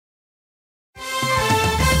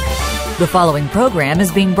The following program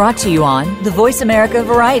is being brought to you on the Voice America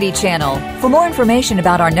Variety Channel. For more information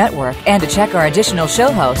about our network and to check our additional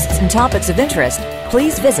show hosts and topics of interest,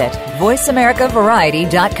 please visit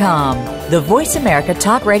voiceamericavariety.com. The Voice America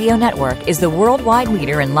Talk Radio Network is the worldwide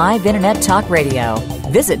leader in live Internet talk radio.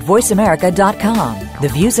 Visit voiceamerica.com. The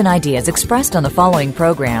views and ideas expressed on the following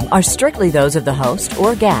program are strictly those of the host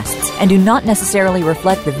or guests and do not necessarily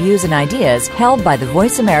reflect the views and ideas held by the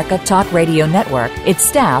Voice America Talk Radio Network, its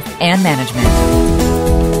staff, and management.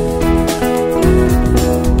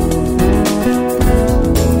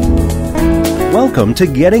 Welcome to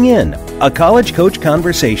Getting In, a college coach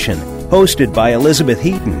conversation, hosted by Elizabeth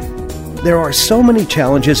Heaton. There are so many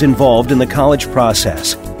challenges involved in the college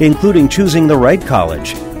process, including choosing the right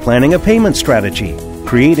college, planning a payment strategy,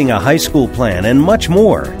 creating a high school plan, and much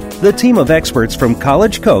more. The team of experts from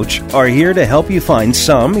College Coach are here to help you find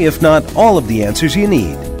some, if not all, of the answers you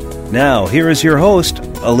need. Now, here is your host,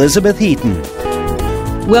 Elizabeth Heaton.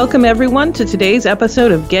 Welcome, everyone, to today's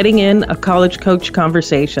episode of Getting In, a College Coach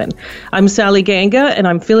Conversation. I'm Sally Ganga, and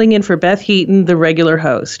I'm filling in for Beth Heaton, the regular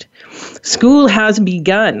host. School has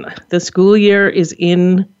begun. The school year is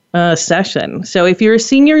in session. So if you're a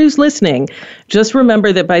senior who's listening, just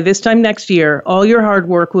remember that by this time next year, all your hard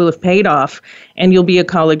work will have paid off, and you'll be a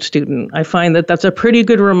college student. I find that that's a pretty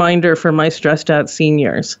good reminder for my stressed out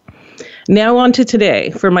seniors. Now on to today.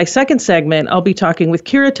 For my second segment, I'll be talking with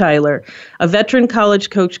Kira Tyler, a veteran college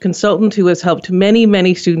coach consultant who has helped many,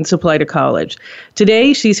 many students apply to college.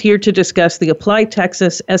 Today, she's here to discuss the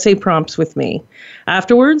ApplyTexas essay prompts with me.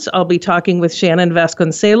 Afterwards, I'll be talking with Shannon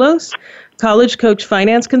Vasconcelos, college coach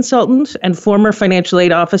finance consultant and former financial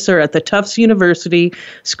aid officer at the Tufts University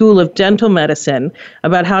School of Dental Medicine,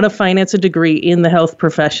 about how to finance a degree in the health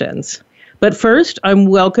professions. But first, I'm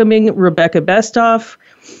welcoming Rebecca Bestoff,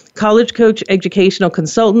 college coach, educational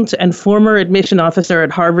consultant, and former admission officer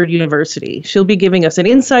at Harvard University. She'll be giving us an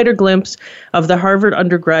insider glimpse of the Harvard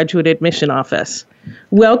undergraduate admission office.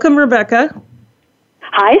 Welcome, Rebecca.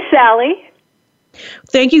 Hi, Sally.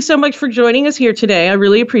 Thank you so much for joining us here today. I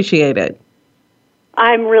really appreciate it.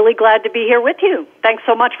 I'm really glad to be here with you. Thanks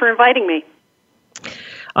so much for inviting me.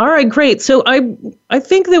 All right, great. So I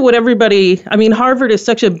think that Harvard is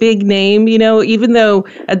such a big name, even though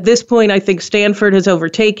at this point I think Stanford has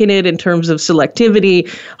overtaken it in terms of selectivity.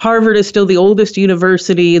 Harvard is still the oldest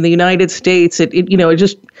university in the United States. It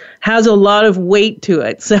just has a lot of weight to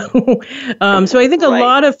it. So so I think a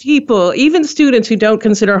lot of people, even students who don't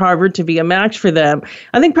consider Harvard to be a match for them,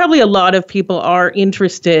 I think probably a lot of people are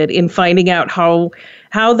interested in finding out how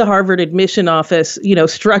the Harvard admission office,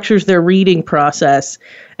 structures their reading process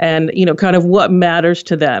and, kind of what matters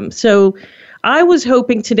to them. So I was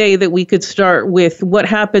hoping today that we could start with what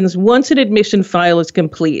happens once an admission file is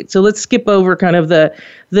complete. So let's skip over kind of the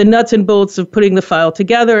nuts and bolts of putting the file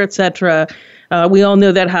together, et cetera. We all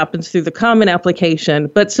know that happens through the Common Application.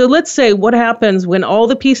 But so let's say what happens when all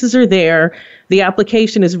the pieces are there, the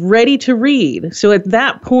application is ready to read. So at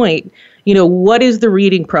that point, what is the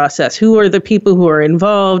reading process? Who are the people who are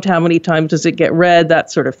involved? How many times does it get read?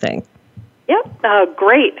 That sort of thing. Yep,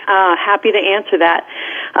 great. Happy to answer that.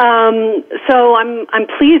 So I'm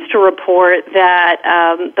pleased to report that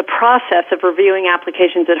the process of reviewing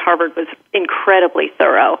applications at Harvard was incredibly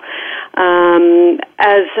thorough.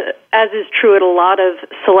 As is true at a lot of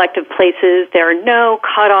selective places, there are no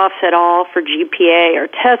cutoffs at all for GPA or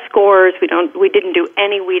test scores. We didn't do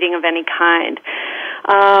any weeding of any kind.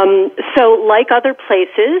 So like other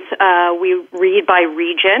places, we read by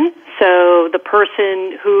region. So the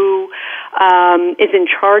person who is in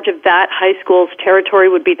charge of that high school's territory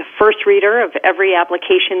would be the first reader of every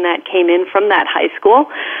application that came in from that high school,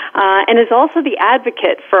 and is also the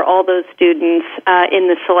advocate for all those students in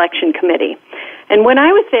the selection committee. And when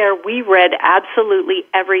I was there, we read absolutely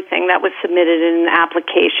everything that was submitted in an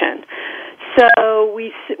application. So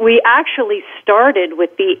we actually started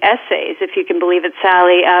with the essays, if you can believe it,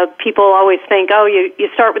 Sally. People always think, you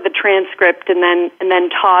start with the transcript and then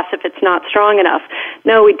toss if it's not strong enough.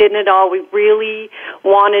 No, we didn't at all. We really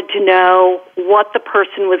wanted to know what the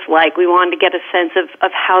person was like. We wanted to get a sense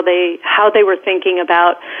of how they were thinking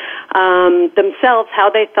about themselves, how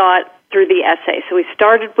they thought through the essay. So we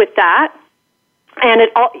started with that. And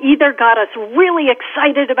it either got us really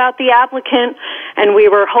excited about the applicant and we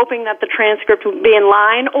were hoping that the transcript would be in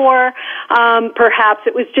line, or perhaps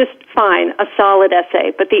it was just fine, a solid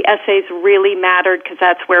essay. But the essays really mattered because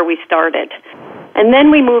that's where we started. And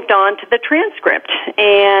then we moved on to the transcript,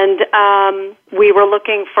 and we were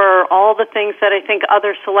looking for all the things that I think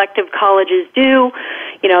other selective colleges do.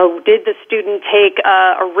 You know, did the student take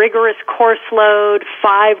a rigorous course load,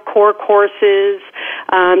 5 core courses?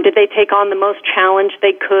 Did they take on the most challenge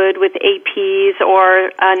they could with APs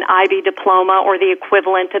or an IB diploma or the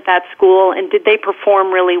equivalent at that school? And did they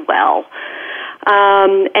perform really well?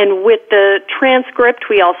 And with the transcript,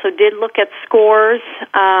 we also did look at scores.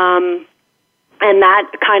 And that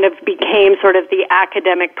kind of became sort of the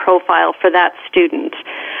academic profile for that student.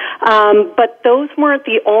 But those weren't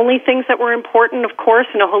the only things that were important, of course,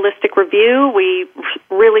 in a holistic review. We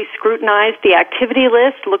really scrutinized the activity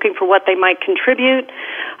list, looking for what they might contribute,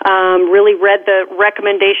 really read the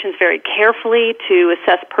recommendations very carefully to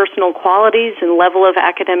assess personal qualities and level of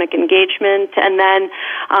academic engagement. And then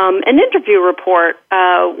an interview report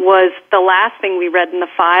was the last thing we read in the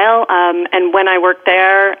file. And when I worked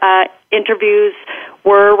there, interviews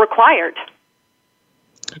were required.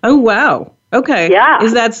 Oh, wow. Okay. Yeah.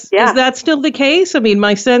 Is that still the case? I mean,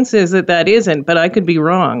 my sense is that isn't, but I could be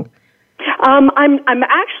wrong. I'm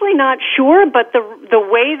actually not sure, but the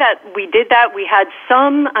way that we did that, we had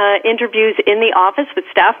some interviews in the office with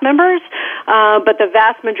staff members, but the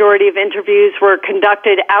vast majority of interviews were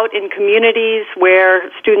conducted out in communities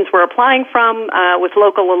where students were applying from with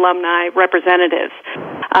local alumni representatives.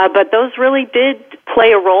 But those really did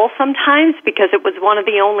play a role sometimes because it was one of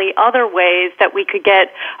the only other ways that we could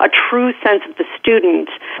get a true sense of the student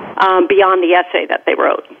beyond the essay that they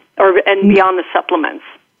wrote and beyond the supplements.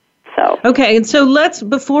 So. Okay, and so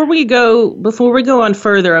before we go on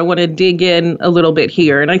further, I want to dig in a little bit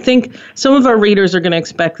here. And I think some of our readers are going to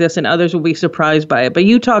expect this and others will be surprised by it. But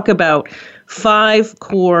you talk about 5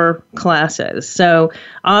 core classes. So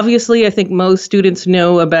obviously, I think most students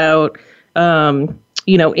know about,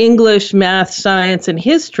 English, math, science, and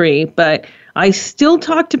history, but I still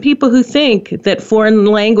talk to people who think that foreign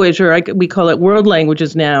language, or we call it world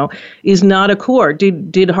languages now, is not a core.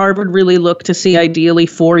 Did Harvard really look to see ideally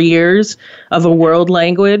 4 years of a world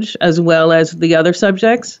language as well as the other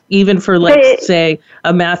subjects, even for, let's say,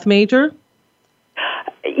 a math major?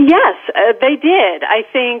 Yes, they did. I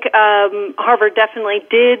think Harvard definitely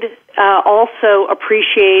did also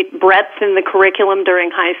appreciate breadth in the curriculum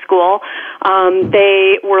during high school.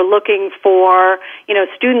 They were looking for,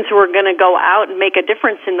 students who were going to go out and make a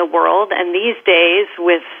difference in the world. And these days,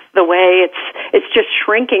 with the way it's just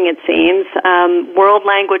shrinking, it seems, world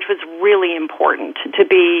language was really important to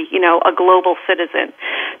be, a global citizen.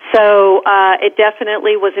 So it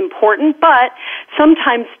definitely was important, but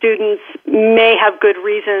sometimes students may have good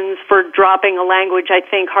reasons for dropping a language. I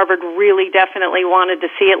think Harvard really definitely wanted to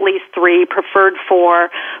see at least 3, preferred 4.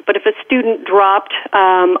 But if a student dropped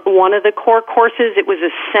one of the core courses, it was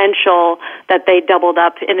essential that they doubled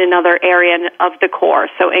up in another area of the core.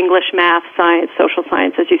 So English, math, science, social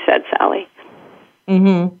science, as you said, Sally.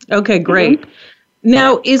 Mm-hmm. Okay, great. Mm-hmm.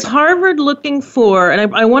 Now, is Harvard looking for,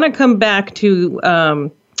 and I want to come back to,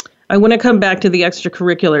 the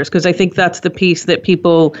extracurriculars, because I think that's the piece that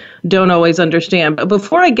people don't always understand. But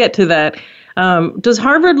before I get to that, does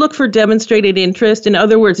Harvard look for demonstrated interest? In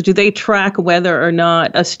other words, do they track whether or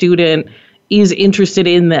not a student is interested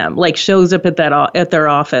in them, like shows up at their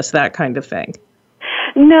office, that kind of thing?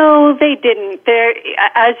 No, they didn't.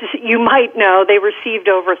 As you might know, they received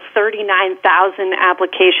over 39,000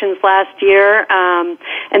 applications last year,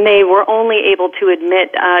 and they were only able to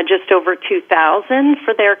admit just over 2,000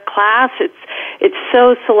 for their class. It's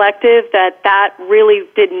so selective that really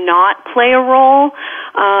did not play a role,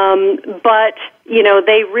 but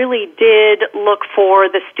they really did look for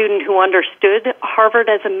the student who understood Harvard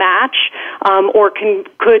as a match, or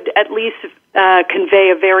could at least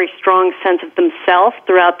convey a very strong sense of themselves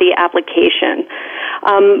throughout the application.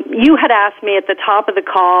 You had asked me at the top of the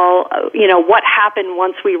call, what happened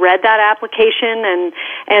once we read that application,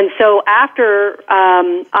 and so after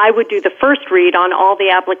I would do the first read on all the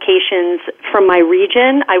applications from my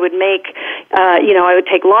region, I would make, I would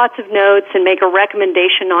take lots of notes and make a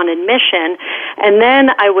recommendation on admission, and then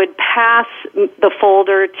I would pass the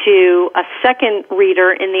folder to a second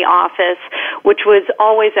reader in the office, which was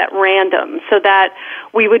always at random, so that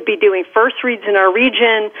we would be doing first reads in our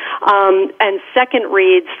region and second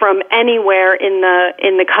reads from anywhere in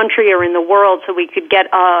the country or in the world, so we could get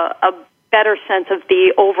a better sense of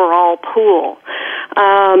the overall pool.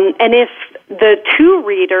 And if the two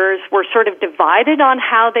readers were sort of divided on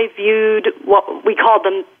how they viewed what we called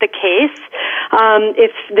them the case,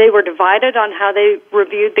 if they were divided on how they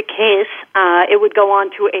reviewed the case, it would go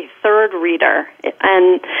on to a third reader.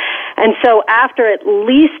 And so after at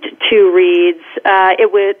least two reads,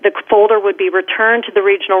 the folder would be returned to the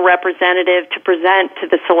regional representative to present to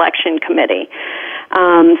the selection committee.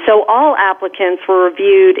 So all applicants were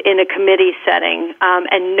reviewed in a committee setting,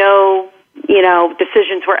 and no,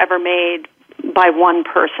 decisions were ever made by one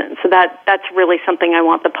person. So that's really something I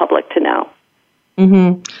want the public to know.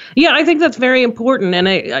 Mm-hmm. Yeah, I think that's very important, and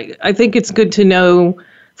I think it's good to know,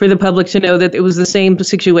 for the public to know, that it was the same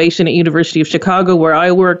situation at University of Chicago where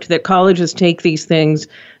I worked, that colleges take these things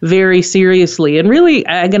very seriously and really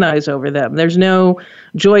agonize over them. There's no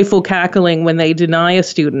joyful cackling when they deny a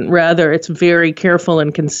student. Rather, it's very careful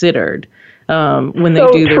and considered when they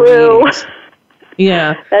do their readings.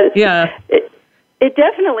 Yeah, It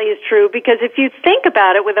definitely is true, because if you think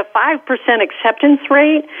about it, with a 5% acceptance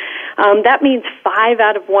rate, that means 5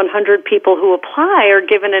 out of 100 people who apply are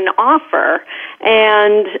given an offer,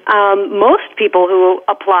 and most people who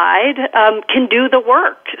applied can do the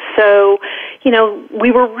work. So,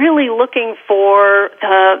 we were really looking for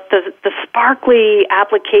the sparkly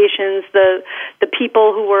applications, the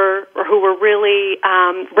people who were really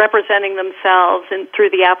representing themselves and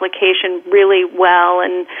through the application really well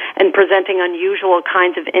and presenting unusual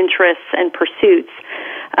kinds of interests and pursuits.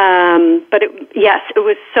 But it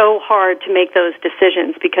was so hard to make those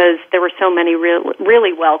decisions because there were so many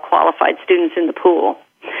really well-qualified students in the pool.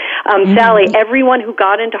 Sally, everyone who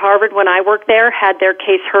got into Harvard when I worked there had their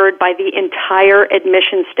case heard by the entire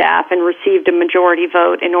admission staff and received a majority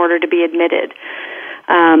vote in order to be admitted.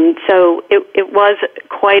 So it was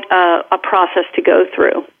quite a process to go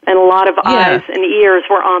through, and a lot of eyes and ears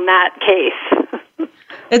were on that case.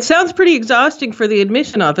 It sounds pretty exhausting for the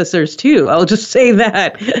admission officers, too. I'll just say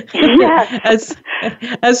that. Yes.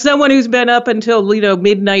 As someone who's been up until,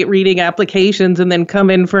 midnight reading applications and then come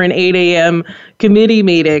in for an 8 a.m. committee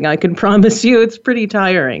meeting, I can promise you it's pretty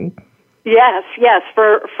tiring. Yes,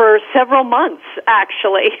 for several months,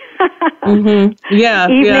 actually. Mm-hmm. Yeah,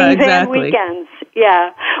 Evenings exactly. and weekends.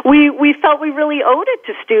 Yeah, we felt we really owed it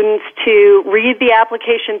to students to read the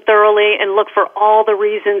application thoroughly and look for all the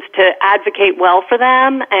reasons to advocate well for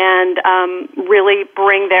them and really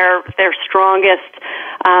bring their strongest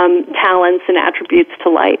talents and attributes to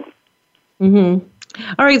light. Mm-hmm.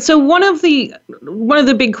 All right. So one of the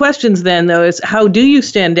big questions then, though, is how do you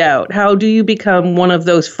stand out? How do you become one of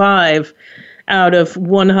those 5 out of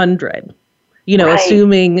 100? Right.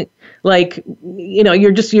 Assuming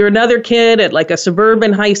you're another kid at like a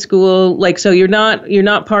suburban high school, so you're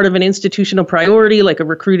not part of an institutional priority like a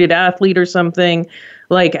recruited athlete or something.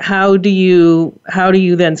 Like how do you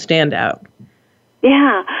then stand out?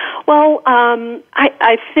 Yeah. Well,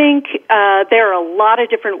 I think there are a lot of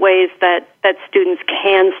different ways that students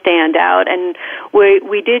can stand out, and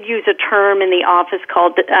we did use a term in the office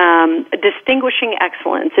called distinguishing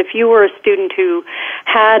excellence. If you were a student who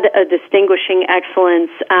had a distinguishing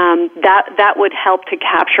excellence, that would help to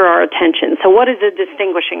capture our attention. So what is a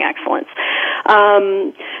distinguishing excellence?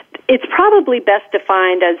 It's probably best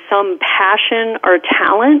defined as some passion or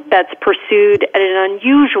talent that's pursued at an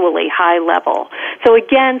unusually high level. So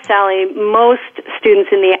again, Sally, most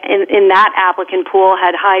students in that applicant pool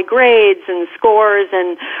had high grades and scores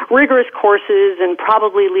and rigorous courses and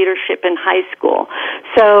probably leadership in high school.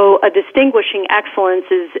 So a distinguishing excellence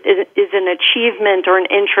is an achievement or an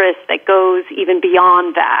interest that goes even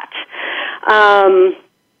beyond that.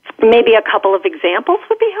 Maybe a couple of examples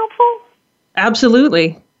would be helpful?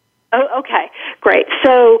 Absolutely. Oh, okay, great.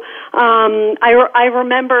 So I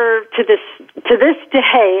remember to this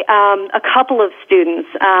day a couple of students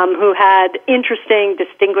who had interesting,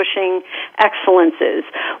 distinguishing excellences.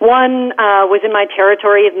 One was in my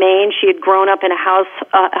territory of Maine. She had grown up in a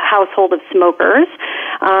household of smokers,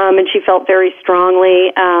 and she felt very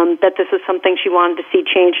strongly that this was something she wanted to see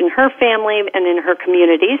change in her family and in her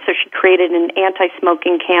community. So she created an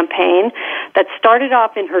anti-smoking campaign that started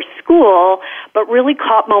off in her school, but really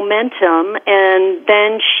caught momentum. And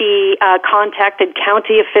then she contacted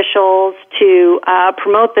county officials to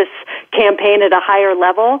promote this campaign at a higher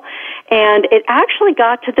level. And it actually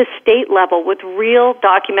got to the state level with real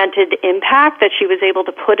documented impact that she was able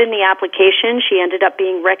to put in the application. She ended up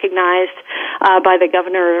being recognized by the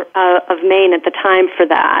governor of Maine at the time for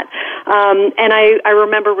that. And I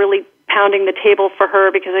remember really pounding the table for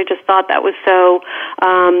her because I just thought that was so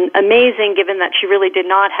amazing, given that she really did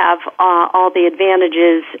not have all the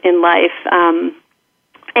advantages in life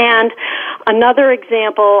And another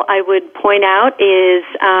example I would point out is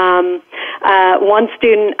one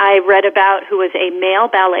student I read about who was a male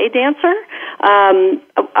ballet dancer.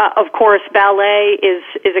 Of course, ballet is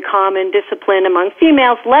a common discipline among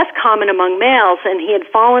females, less common among males, and he had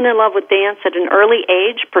fallen in love with dance at an early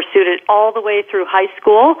age, pursued it all the way through high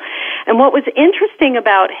school. And what was interesting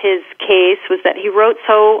about his case was that he wrote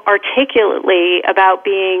so articulately about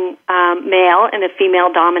being male in a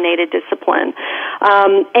female-dominated discipline.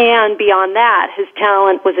 And beyond that, his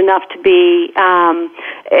talent was enough to be,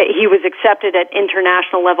 he was accepted at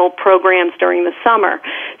international level programs during the summer.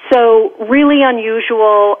 So really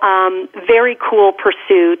unusual, very cool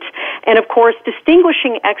pursuit. And of course,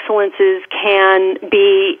 distinguishing excellences can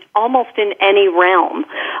be almost in any realm.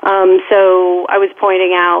 So I was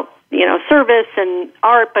pointing out, service and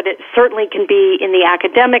art, but it certainly can be in the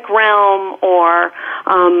academic realm or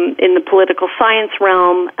in the political science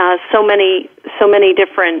realm. So many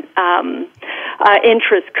different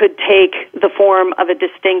interests could take the form of a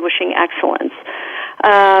distinguishing excellence.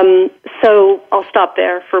 So I'll stop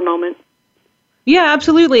there for a moment. Yeah,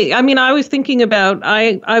 absolutely. I mean, I was thinking about,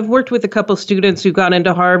 I've worked with a couple students who got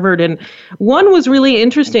into Harvard, and one was really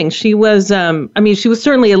interesting. She was, she was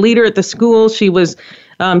certainly a leader at the school. She was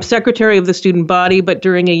secretary of the student body, but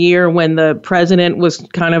during a year when the president was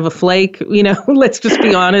kind of a flake, let's just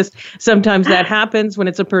be honest, sometimes that happens when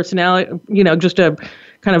it's a personality, just a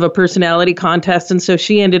kind of a personality contest. And so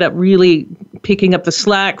she ended up really picking up the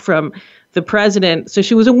slack from the president. So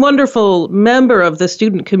she was a wonderful member of the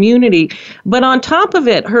student community. But on top of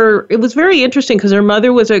it, it was very interesting because her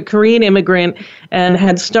mother was a Korean immigrant and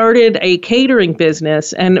had started a catering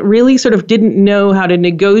business and really sort of didn't know how to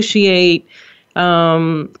negotiate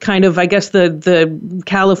the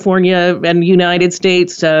California and United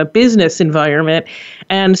States business environment.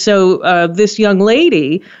 And so this young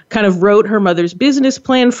lady kind of wrote her mother's business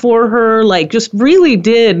plan for her, just really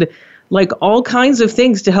did all kinds of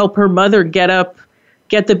things to help her mother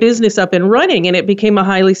get the business up and running. And it became a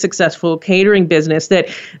highly successful catering business that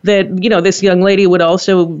this young lady would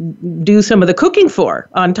also do some of the cooking for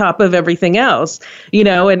on top of everything else,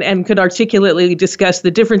 and could articulately discuss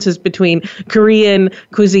the differences between Korean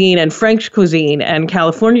cuisine and French cuisine and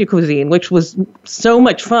California cuisine, which was so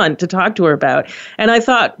much fun to talk to her about. And I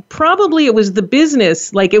thought probably it was the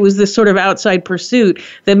business, it was this sort of outside pursuit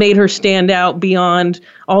that made her stand out beyond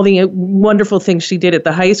all the wonderful things she did at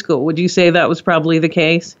the high school. Would you say that was probably the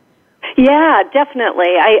case? Yeah,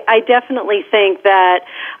 definitely. I definitely think that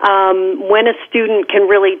when a student can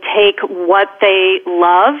really take what they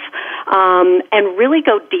love and really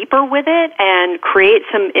go deeper with it and create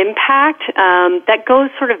some impact, that goes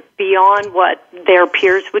sort of beyond what their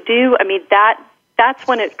peers would do. I mean, that's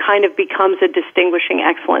when it kind of becomes a distinguishing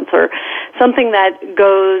excellence or something that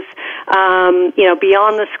goes,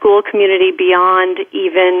 beyond the school community, beyond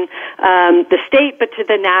even the state, but to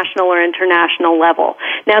the national or international level.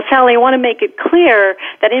 Now, Sally, I want to make it clear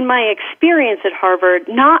that in my experience at Harvard,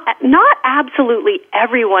 not absolutely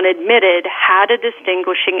everyone admitted had a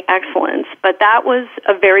distinguishing excellence, but that was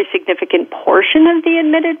a very significant portion of the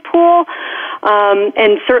admitted pool,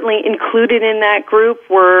 and certainly included in that group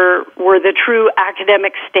were the true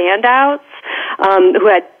academic standouts who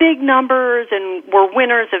had big numbers and were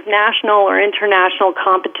winners of national or international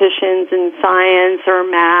competitions in science or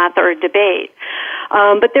math or debate.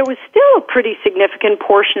 But there was still a pretty significant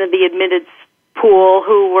portion of the admitted pool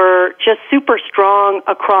who were just super strong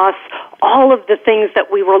across all of the things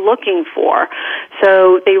that we were looking for.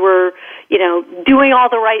 So they were, doing all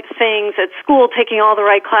the right things at school, taking all the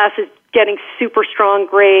right classes, getting super strong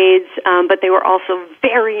grades, but they were also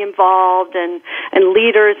very involved and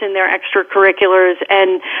leaders in their extracurriculars.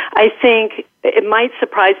 And I think it might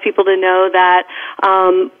surprise people to know that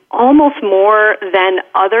almost more than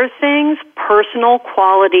other things, personal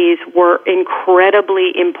qualities were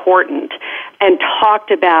incredibly important and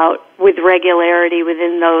talked about with regularity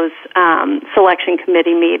within those selection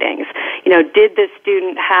committee meetings. Did this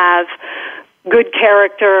student have good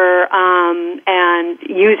character and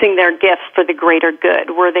using their gifts for the greater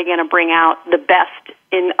good? Were they going to bring out the best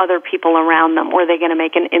in other people around them? Were they going to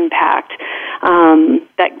make an impact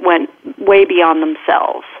that went way beyond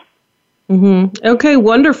themselves? Mm-hmm. Okay,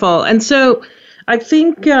 wonderful. And so I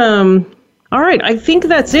think, all right, I think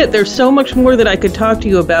that's it. There's so much more that I could talk to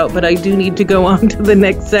you about, but I do need to go on to the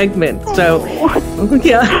next segment. So,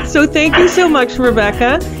 yeah. So thank you so much,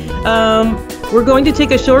 Rebecca. We're going to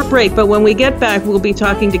take a short break, but when we get back, we'll be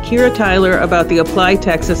talking to Kira Tyler about the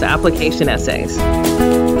ApplyTexas application essays.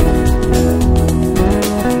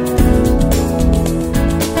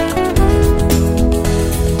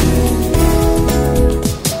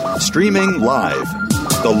 Streaming live,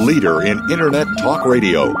 the leader in Internet talk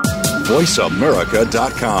radio.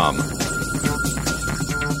 VoiceAmerica.com.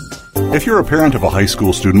 If you're a parent of a high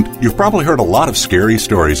school student, you've probably heard a lot of scary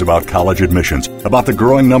stories about college admissions, about the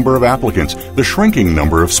growing number of applicants, the shrinking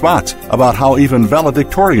number of spots, about how even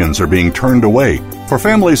valedictorians are being turned away. For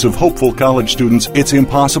families of hopeful college students, it's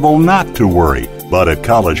impossible not to worry. But at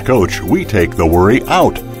College Coach, we take the worry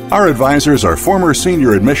out. Our advisors are former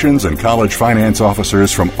senior admissions and college finance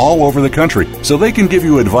officers from all over the country, so they can give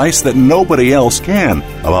you advice that nobody else can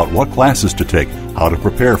about what classes to take, how to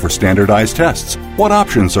prepare for standardized tests, what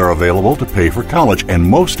options are available to pay for college, and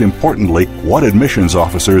most importantly, what admissions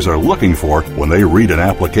officers are looking for when they read an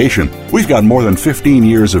application. We've got more than 15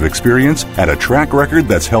 years of experience and a track record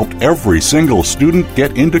that's helped every single student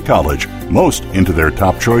get into college, most into their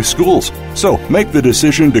top choice schools. So make the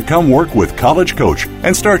decision to come work with College Coach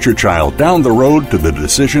and start your child down the road to the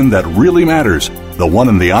decision that really matters, the one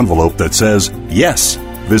in the envelope that says yes.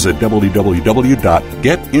 Visit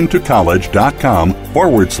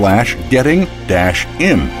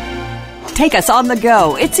www.getintocollege.com/getting-in. Take us on the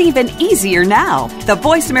go. It's even easier now. The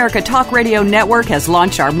Voice America Talk Radio Network has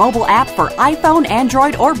launched our mobile app for iPhone,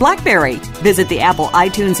 Android, or BlackBerry. Visit the Apple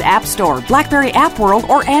iTunes App Store, BlackBerry App World,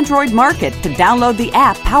 or Android Market to download the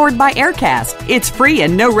app powered by Aircast. It's free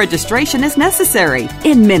and no registration is necessary.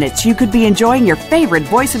 In minutes, you could be enjoying your favorite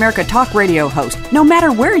Voice America Talk Radio host, no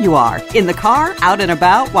matter where you are, in the car, out and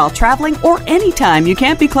about, while traveling, or anytime you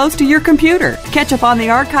can't be close to your computer. Catch up on the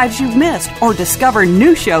archives you've missed or discover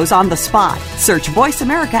new shows on the spot. Search Voice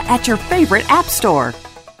America at your favorite app store.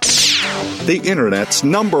 The Internet's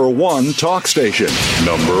number one talk station.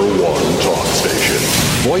 Number one talk station.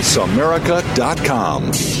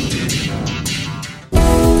 VoiceAmerica.com.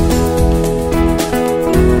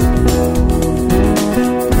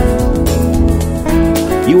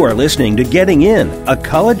 You are listening to Getting In, a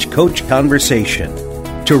College Coach Conversation.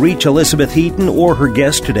 To reach Elizabeth Heaton or her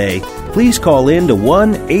guest today, please call in to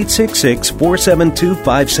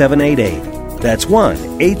 1-866-472-5788. That's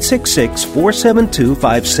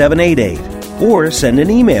 1-866-472-5788. Or send an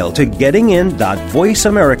email to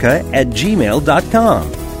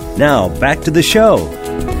gettingin.voiceamerica@gmail.com. Now, back to the show.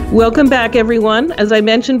 Welcome back, everyone. As I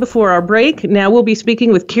mentioned before our break, now we'll be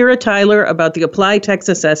speaking with Kira Tyler about the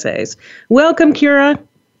ApplyTexas essays. Welcome, Kira.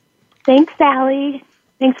 Thanks, Sally.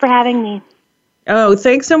 Thanks for having me. Oh,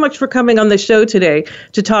 thanks so much for coming on the show today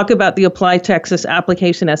to talk about the ApplyTexas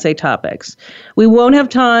application essay topics. We won't have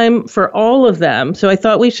time for all of them, so I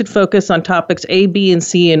thought we should focus on topics A, B, and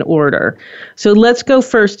C in order. So let's go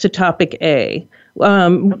first to topic A.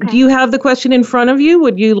 Okay. Do you have the question in front of you?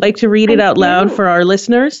 Would you like to read it out loud for our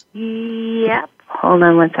listeners? Yep. Hold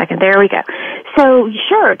on one second. There we go. So,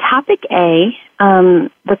 sure. Topic A,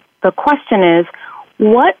 the question is,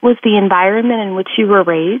 what was the environment in which you were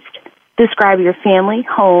raised? Describe your family,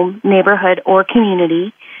 home, neighborhood, or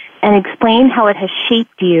community, and explain how it has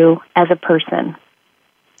shaped you as a person.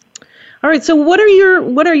 All right. So, what are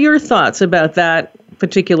your thoughts about that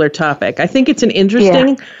particular topic? I think it's an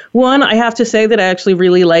interesting one. I have to say that I actually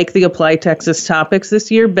really like the ApplyTexas topics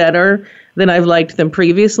this year better than I've liked them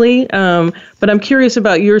previously. But I'm curious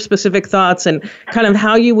about your specific thoughts and kind of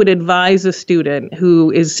how you would advise a student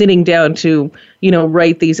who is sitting down to,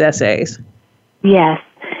 write these essays. Yes.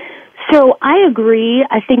 So I agree.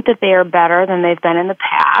 I think that they are better than they've been in the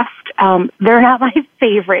past. They're not my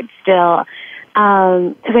favorite still,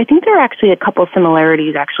 because I think there are actually a couple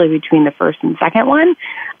similarities actually between the first and second one.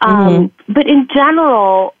 But in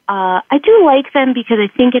general, I do like them because I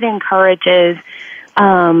think it encourages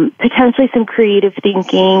potentially some creative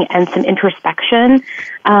thinking and some introspection,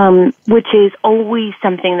 which is always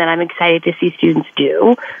something that I'm excited to see students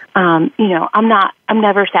do. I'm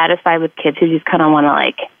never satisfied with kids who just kind of want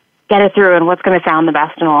to get it through and what's going to sound the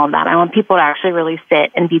best and all of that. I want people to actually really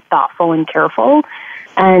sit and be thoughtful and careful.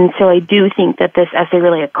 And so I do think that this essay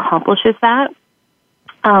really accomplishes that.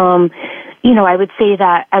 I would say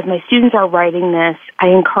that as my students are writing this, I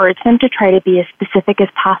encourage them to try to be as specific as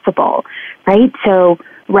possible, right? So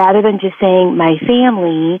rather than just saying my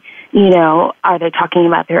family, are they talking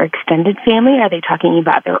about their extended family? Are they talking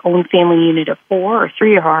about their own family unit of 4 or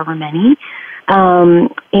 3 or however many? So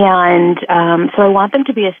I want them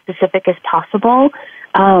to be as specific as possible.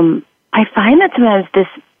 I find that sometimes this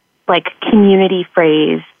community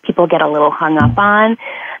phrase people get a little hung up on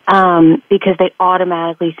because they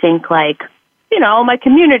automatically think my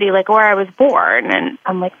community, where I was born. And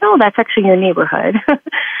I'm like, no, that's actually your neighborhood.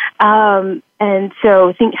 And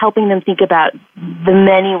so helping them think about the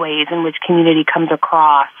many ways in which community comes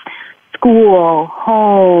across: school,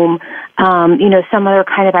 home, some other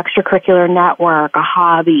kind of extracurricular network, a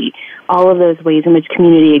hobby, all of those ways in which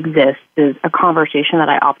community exists is a conversation that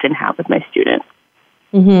I often have with my students.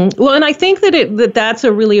 Mm-hmm. Well, and I think that that's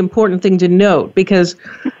a really important thing to note because,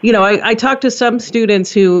 I talk to some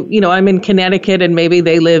students who, I'm in Connecticut and maybe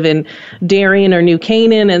they live in Darien or New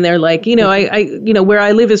Canaan and they're like, where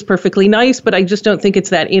I live is perfectly nice, but I just don't think it's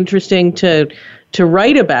that interesting to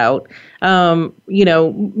write about.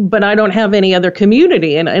 But I don't have any other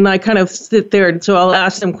community. And I kind of sit there. And so I'll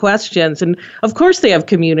ask them questions. And of course they have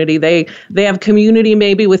community. They have community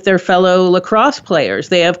maybe with their fellow lacrosse players.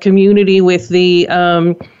 They have community with the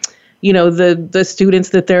students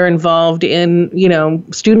that they're involved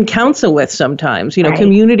in, student council with sometimes.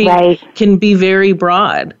 Community can be very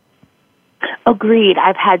broad. Agreed.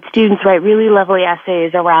 I've had students write really lovely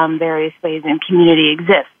essays around various ways in community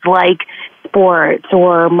exists, like sports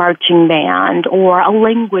or marching band or a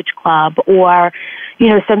language club or,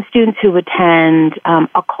 some students who attend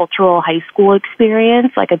a cultural high school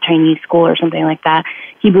experience, like a Chinese school or something like that,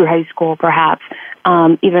 Hebrew high school perhaps,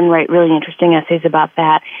 even write really interesting essays about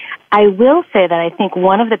that. I will say that I think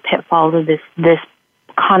one of the pitfalls of this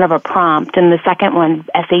kind of a prompt, and the second one,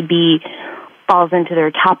 essay B, falls into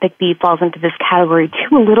their topic B, falls into this category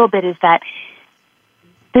too a little bit, is that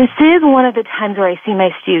this is one of the times where I see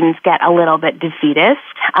my students get a little bit defeatist,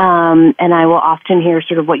 and I will often hear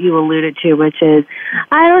sort of what you alluded to, which is,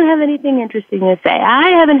 I don't have anything interesting to say. I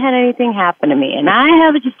haven't had anything happen to me, and I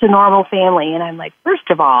have just a normal family. And I'm like, first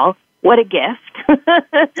of all, what a gift,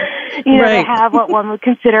 to have what one would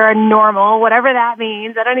consider a normal, whatever that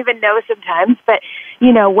means. I don't even know sometimes, but,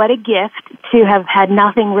 what a gift to have had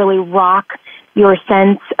nothing really rock your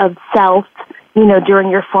sense of self, during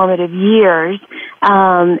your formative years.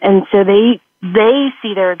 And so they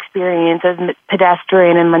see their experience as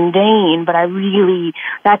pedestrian and mundane, but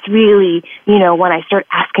that's really, when I start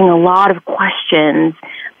asking a lot of questions,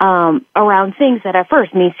 around things that at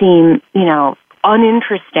first may seem,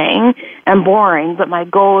 uninteresting and boring, but my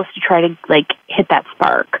goal is to try to hit that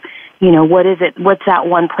spark. What is it? What's that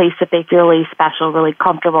one place that they feel really special, really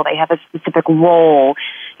comfortable? They have a specific role.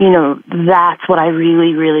 That's what I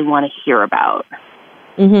really, really want to hear about.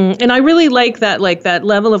 Mm-hmm. And I really like that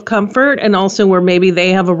level of comfort and also where maybe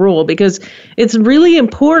they have a role, because it's really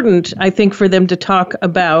important, I think, for them to talk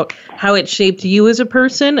about how it shaped you as a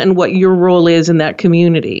person and what your role is in that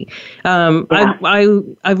community.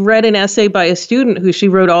 I've read an essay by a student who she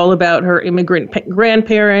wrote all about her immigrant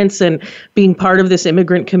grandparents and being part of this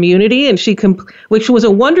immigrant community. And which was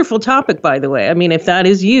a wonderful topic, by the way. I mean, if that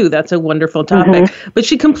is you, that's a wonderful topic. Mm-hmm. But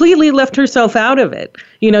she completely left herself out of it.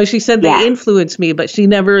 She said they influenced me, but she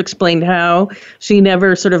never explained how. She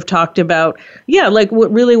never sort of talked about,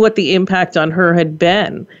 what the impact on her had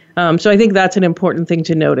been. So I think that's an important thing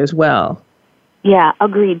to note as well. Yeah,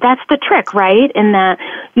 agreed. That's the trick, right? In that,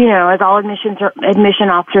 as all admission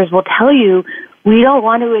officers will tell you, we don't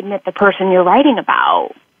want to admit the person you're writing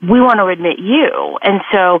about. We want to admit you. And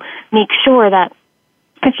so make sure that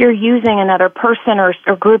if you're using another person or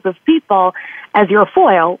group of people as your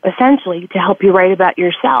foil, essentially, to help you write about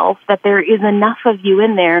yourself, that there is enough of you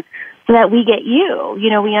in there so that we get you.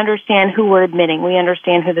 We understand who we're admitting. We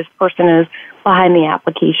understand who this person is behind the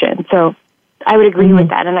application. So I would agree with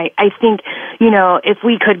that. And I think, if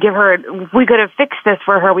we could have fixed this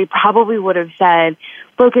for her, we probably would have said,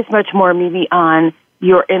 focus much more maybe on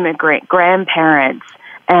your immigrant grandparents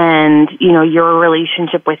and, your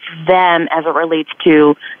relationship with them as it relates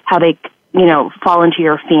to how they, fall into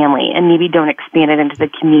your family, and maybe don't expand it into the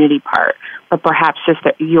community part, but perhaps just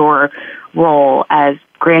your role as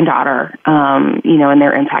granddaughter, and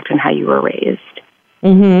their impact on how you were raised.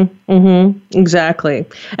 Mm-hmm. Mm-hmm. Exactly.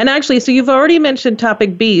 And actually, so you've already mentioned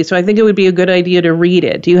topic B, so I think it would be a good idea to read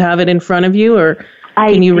it. Do you have it in front of you, or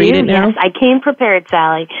can you read it now? Yes, I came prepared,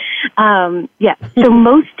 Sally. So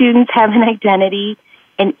most students have an identity,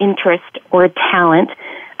 an interest, or a talent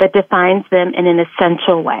that defines them in an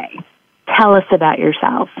essential way. Tell us about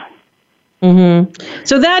yourself. Mm-hmm.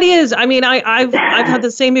 So that is, I've had the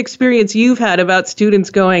same experience you've had about students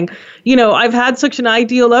going, I've had such an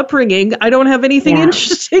ideal upbringing. I don't have anything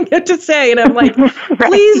interesting to say. And I'm like,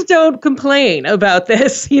 please don't complain about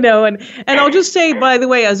this, and I'll just say, by the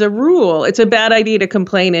way, as a rule, it's a bad idea to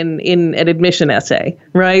complain in an admission essay,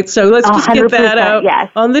 right? So let's just get that out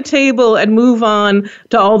on the table and move on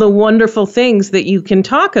to all the wonderful things that you can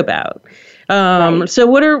talk about. So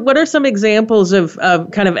what are some examples of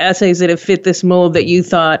kind of essays that have fit this mold that you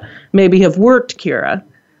thought maybe have worked, Kira?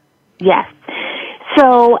 Yes.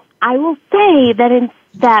 So I will say that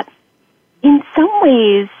in some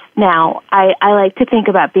ways now, I like to think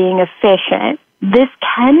about being efficient this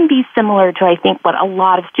can be similar to, I think, what a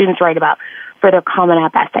lot of students write about for their Common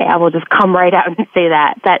App essay. I will just come right out and say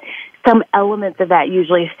that some elements of that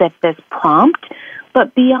usually fit this prompt.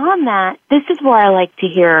 But beyond that, this is where I like to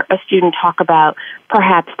hear a student talk about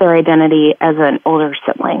perhaps their identity as an older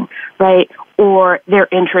sibling, right? Or their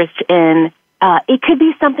interest in, it could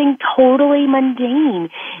be something totally mundane.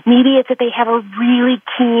 Maybe it's that they have a really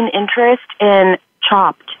keen interest in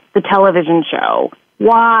Chopped, the television show.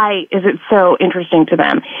 Why is it so interesting to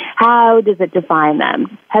them? How does it define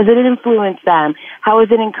them? Has it influenced them? How has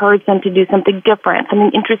it encouraged them to do something different,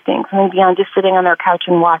 something interesting, something beyond just sitting on their couch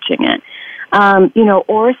and watching it?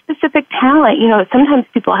 Or a specific talent. Sometimes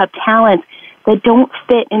people have talents that don't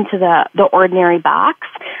fit into the ordinary box,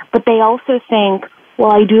 but they also think,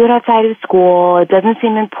 well, I do it outside of school. It doesn't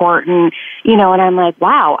seem important, and I'm like,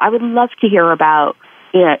 wow, I would love to hear about,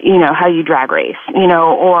 how you drag race,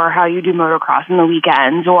 or how you do motocross on the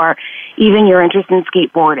weekends, or even your interest in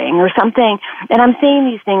skateboarding or something. And I'm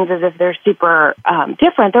saying these things as if they're super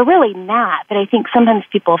different. They're really not, but I think sometimes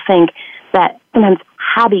people think that sometimes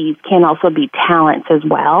hobbies can also be talents as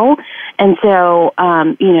well. And so,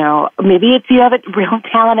 maybe it's you have a real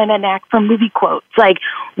talent and a knack for movie quotes. Like,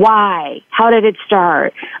 why? How did it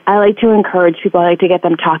start? I like to encourage people. I like to get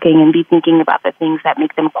them talking and be thinking about the things that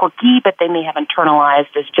make them quirky, but they may have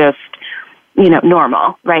internalized as just,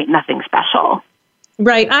 normal, right? Nothing special.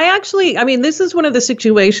 Right. This is one of the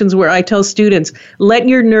situations where I tell students, let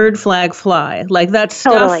your nerd flag fly. Like that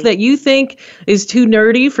stuff that you think is too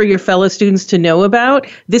nerdy for your fellow students to know about,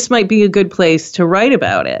 this might be a good place to write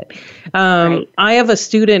about it. Right. I have a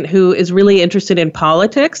student who is really interested in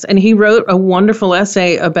politics, and he wrote a wonderful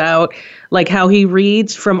essay about like how he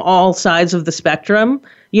reads from all sides of the spectrum.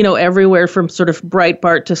 Everywhere from sort of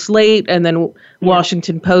Breitbart to Slate, and then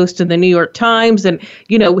Washington Post and the New York Times. And,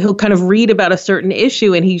 he'll kind of read about a certain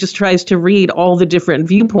issue, and he just tries to read all the different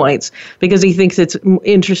viewpoints because he thinks it's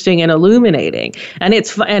interesting and illuminating. And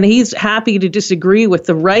and he's happy to disagree with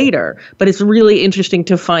the writer, but it's really interesting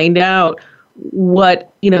to find out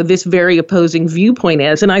what, this very opposing viewpoint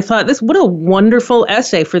is. And I thought what a wonderful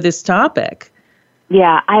essay for this topic.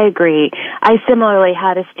 Yeah, I agree. I similarly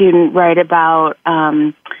had a student write about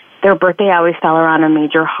their birthday always fell around a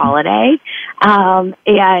major holiday,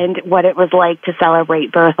 and what it was like to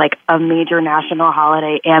celebrate both like a major national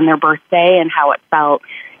holiday and their birthday, and how it felt,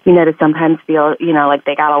 to sometimes feel, like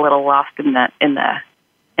they got a little lost in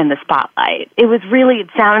the spotlight. It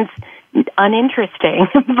sounds uninteresting,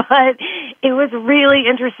 but it was really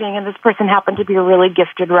interesting, and this person happened to be a really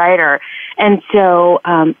gifted writer, and so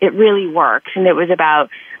it really works. And it was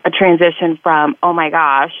about a transition from, oh my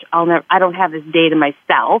gosh, I don't have this day to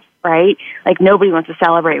myself, right? Like nobody wants to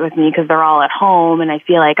celebrate with me because they're all at home, and I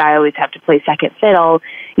feel like I always have to play second fiddle,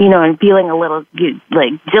 and feeling a little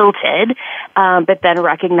like jilted, but then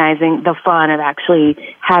recognizing the fun of actually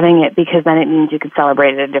having it, because then it means you could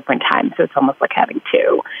celebrate at a different time. So it's almost like having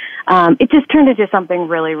two. It just turned into something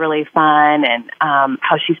really, really fun, and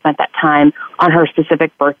how she spent that time on her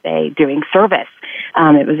specific birthday doing service.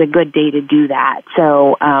 It was a good day to do that.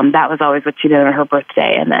 So that was always what she did on her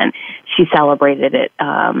birthday, and then she celebrated it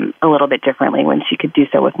a little bit differently when she could do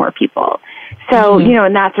so with more people. So,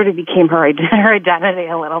 and that sort of became her identity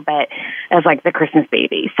a little bit as like the Christmas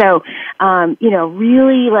baby. So,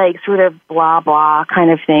 really like sort of blah, blah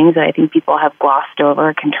kind of things that I think people have glossed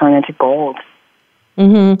over can turn into gold.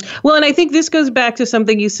 Mm-hmm. Well, and I think this goes back to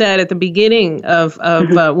something you said at the beginning of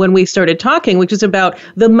when we started talking, which is about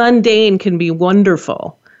the mundane can be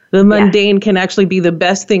wonderful. The mundane can actually be the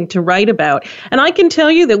best thing to write about. And I can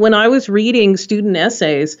tell you that when I was reading student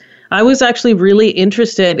essays, I was actually really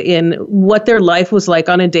interested in what their life was like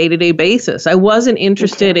on a day-to-day basis. I wasn't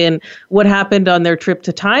interested in what happened on their trip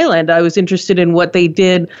to Thailand. I was interested in what they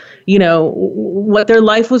did, what their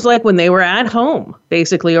life was like when they were at home,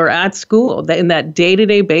 basically, or at school, in that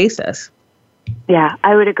day-to-day basis. Yeah,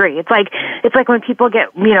 I would agree. It's like when people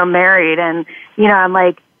get, married, and, I'm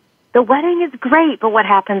like, the wedding is great, but what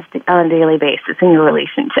happens on a daily basis in your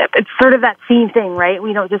relationship? It's sort of that same thing, right?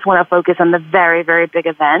 We don't just want to focus on the very, very big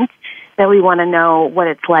event, that we want to know what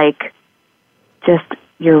it's like just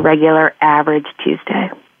your regular average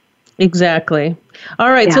Tuesday. Exactly. All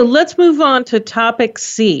right, so let's move on to topic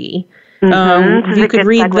C. If you could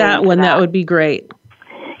read that one, that would be great.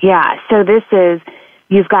 Yeah, so this is,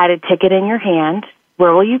 you've got a ticket in your hand.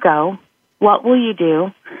 Where will you go? What will you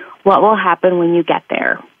do? What will happen when you get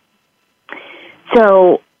there?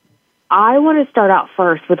 So I want to start out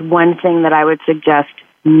first with one thing that I would suggest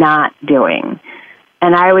not doing.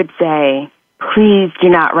 And I would say, please do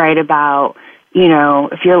not write about,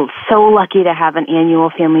 if you're so lucky to have an annual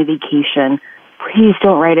family vacation, please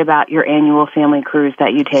don't write about your annual family cruise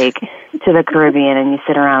that you take to the Caribbean and you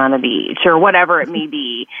sit around on the beach or whatever it may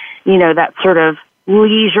be. That sort of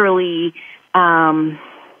leisurely,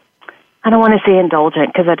 I don't want to say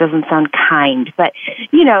indulgent because that doesn't sound kind, but,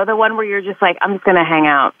 the one where you're just like, I'm just going to hang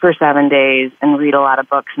out for 7 days and read a lot of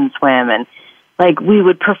books and swim. And, we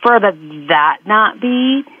would prefer that not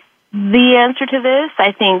be the answer to this.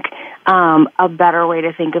 I think a better way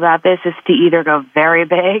to think about this is to either go very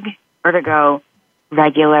big or to go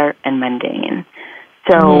regular and mundane.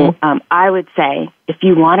 So I would say if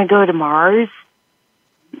you want to go to Mars,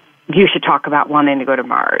 you should talk about wanting to go to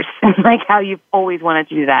Mars, like how you've always wanted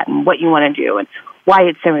to do that and what you want to do and why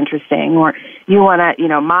it's so interesting. Or you want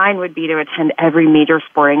to, mine would be to attend every major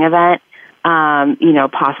sporting event,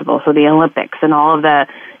 possible. So the Olympics and all of the,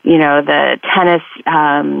 the tennis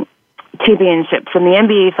championships and the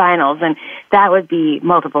NBA finals. And that would be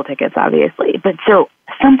multiple tickets, obviously. But so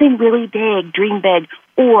something really big, dream big,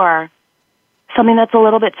 or something that's a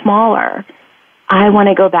little bit smaller. I want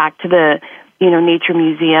to go back to the, nature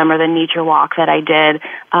museum or the nature walk that I did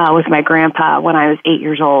with my grandpa when I was 8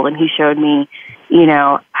 years old, and he showed me,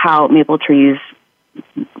 how maple trees,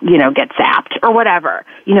 get sapped or whatever.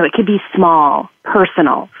 It could be small,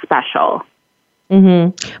 personal, special.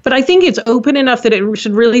 Mm-hmm. But I think it's open enough that it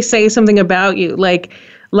should really say something about you.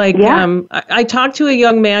 I talked to a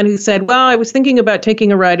young man who said, well, I was thinking about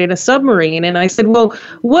taking a ride in a submarine. And I said, well,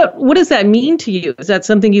 what does that mean to you? Is that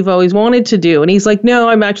something you've always wanted to do? And he's like, no,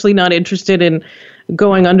 I'm actually not interested in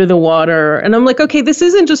going under the water. And I'm like, okay, this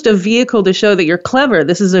isn't just a vehicle to show that you're clever.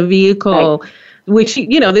 This is a vehicle, right, which,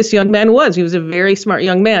 this young man was. He was a very smart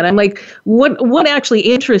young man. I'm like, what actually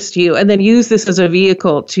interests you? And then use this as a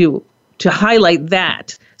vehicle to highlight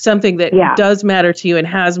that, something that does matter to you and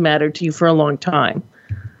has mattered to you for a long time.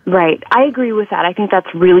 Right. I agree with that. I think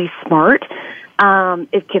that's really smart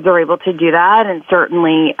if kids are able to do that. And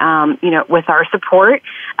certainly, with our support,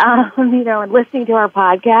 and listening to our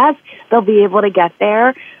podcast, they'll be able to get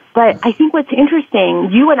there. But I think what's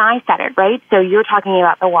interesting, you and I said it, right? So you're talking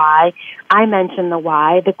about the why. I mentioned the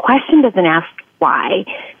why. The question doesn't ask why.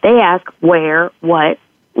 They ask where, what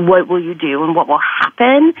will you do, and what will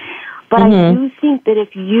happen. But I do think that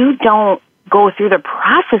if you don't go through the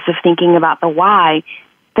process of thinking about the why,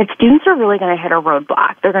 that students are really going to hit a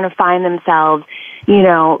roadblock. They're going to find themselves,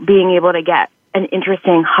 being able to get an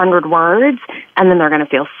interesting 100 words, and then they're going to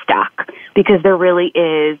feel stuck because there really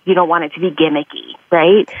is, you don't want it to be gimmicky,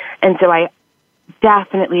 right? And so I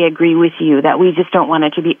definitely agree with you that we just don't want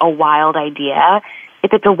it to be a wild idea.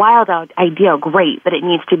 If it's a wild idea, great, but it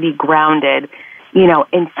needs to be grounded,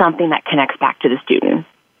 in something that connects back to the student.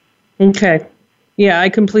 Okay. Yeah, I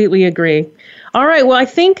completely agree. All right. Well, I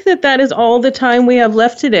think that is all the time we have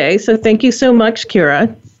left today. So thank you so much,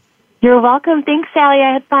 Kira. You're welcome. Thanks, Sally.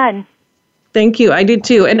 I had fun. Thank you. I did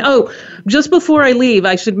too. And just before I leave,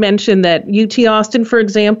 I should mention that UT Austin, for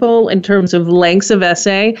example, in terms of lengths of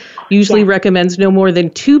essay, usually recommends no more than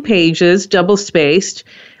 2 pages, double-spaced.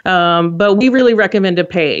 But we really recommend a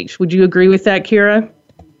page. Would you agree with that, Kira?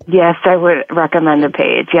 Yes, I would recommend a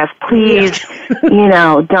page. Yes, please.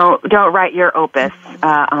 Don't write your opus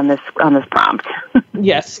on this prompt.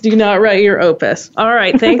 Yes, do not write your opus. All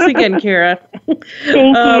right, thanks again, Kira.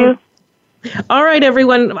 Thank you. All right,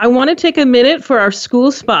 everyone. I want to take a minute for our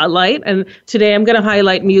school spotlight, and today I'm going to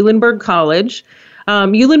highlight Muhlenberg College.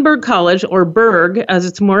 Muhlenberg College, or Berg, as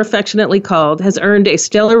it's more affectionately called, has earned a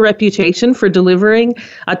stellar reputation for delivering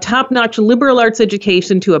a top-notch liberal arts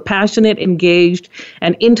education to a passionate, engaged,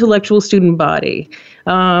 and intellectual student body.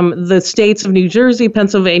 The states of New Jersey,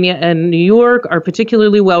 Pennsylvania, and New York are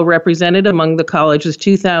particularly well represented among the college's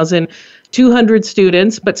 2,200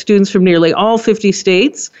 students, but students from nearly all 50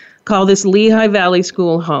 states call this Lehigh Valley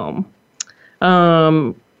School home.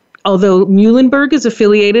 Although Muhlenberg is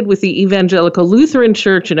affiliated with the Evangelical Lutheran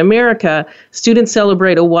Church in America, students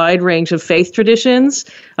celebrate a wide range of faith traditions,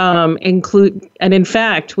 and in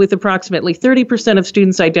fact, with approximately 30% of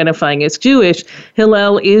students identifying as Jewish,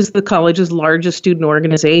 Hillel is the college's largest student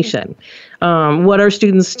organization. What are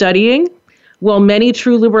students studying? Well, many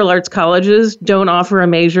true liberal arts colleges don't offer a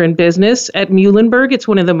major in business. At Muhlenberg, it's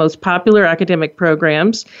one of the most popular academic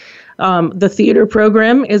programs. The theater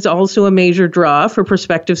program is also a major draw for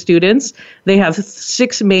prospective students. They have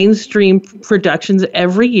 6 mainstream productions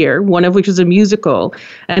every year, one of which is a musical,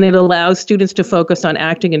 and it allows students to focus on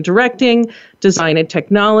acting and directing, design and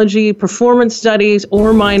technology, performance studies,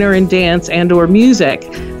 or minor in dance and or music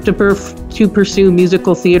to pursue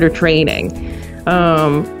musical theater training.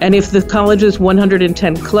 And if the college's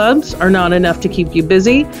 110 clubs are not enough to keep you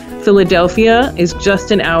busy, Philadelphia is just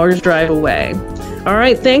an hour's drive away. All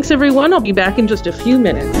right, thanks everyone. I'll be back in just a few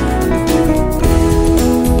minutes.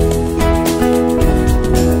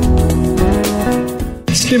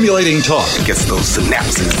 Stimulating talk. It gets those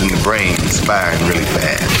synapses in the brain firing really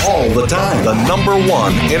fast. All the time. The number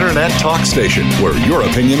one internet talk station where your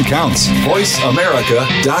opinion counts.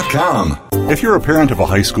 VoiceAmerica.com. If you're a parent of a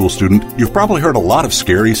high school student, you've probably heard a lot of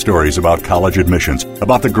scary stories about college admissions,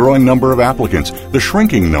 about the growing number of applicants, the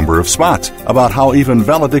shrinking number of spots, about how even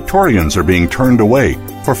valedictorians are being turned away.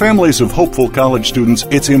 For families of hopeful college students,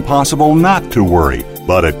 it's impossible not to worry.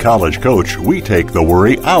 But at College Coach, we take the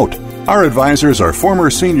worry out. Our advisors are former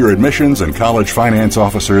senior admissions and college finance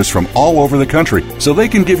officers from all over the country, so they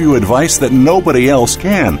can give you advice that nobody else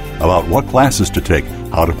can about what classes to take,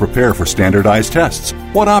 how to prepare for standardized tests,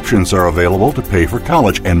 what options are available to pay for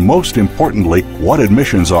college, and most importantly, what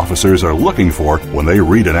admissions officers are looking for when they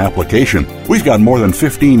read an application. We've got more than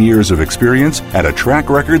 15 years of experience and a track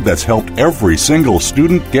record that's helped every single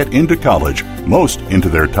student get into college, most into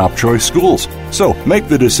their top choice schools. So make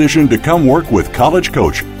the decision to come work with College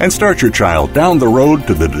Coach and start your child down the road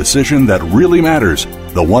to the decision that really matters,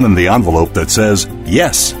 the one in the envelope that says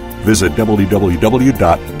yes. Visit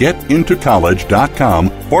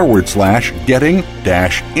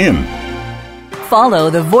www.getintocollege.com/getting-in. Follow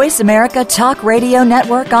the Voice America Talk Radio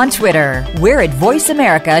Network on Twitter. We're at Voice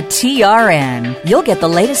America TRN. You'll get the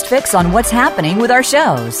latest fix on what's happening with our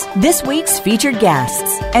shows, this week's featured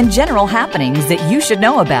guests, and general happenings that you should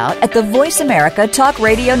know about at the Voice America Talk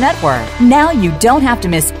Radio Network. Now you don't have to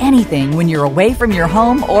miss anything when you're away from your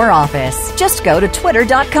home or office. Just go to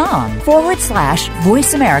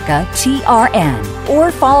twitter.com/Voice America TRN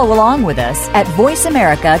or follow along with us at Voice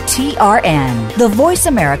America TRN, the Voice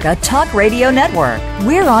America Talk Radio Network.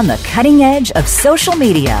 We're on the cutting edge of social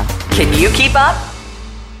media. Can you keep up?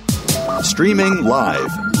 Streaming live.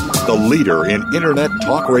 The leader in internet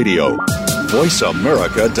talk radio.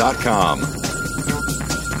 VoiceAmerica.com.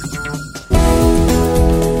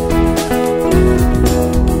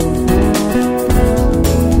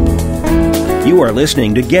 You are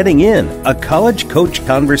listening to Getting In, a College Coach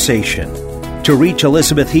Conversation. To reach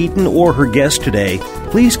Elizabeth Heaton or her guest today,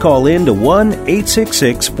 please call in to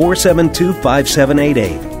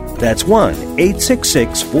 1-866-472-5788. That's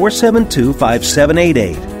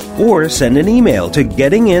 1-866-472-5788. Or send an email to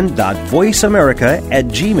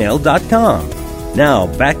gettingin.voiceamerica@gmail.com. Now,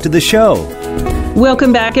 back to the show.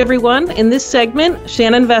 Welcome back, everyone. In this segment,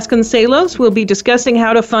 Shannon Vasconcelos will be discussing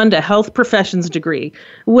how to fund a health professions degree.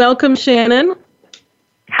 Welcome, Shannon.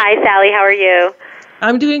 Hi, Sally. How are you?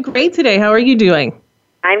 I'm doing great today. How are you doing?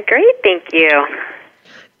 I'm great, thank you.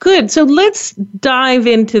 Good. So let's dive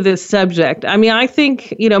into this subject. I mean, I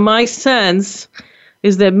think, my sense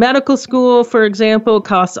is that medical school, for example,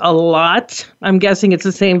 costs a lot. I'm guessing it's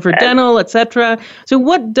the same for dental, et cetera. So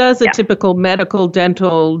what does a typical medical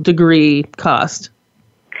dental degree cost?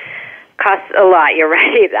 Costs a lot, you're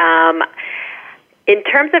right. In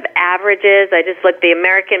terms of averages, I just looked, the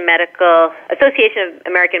Association of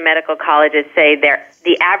American Medical Colleges say the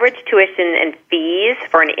average tuition and fees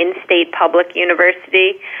for an in-state public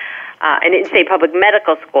university, an in-state public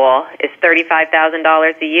medical school, is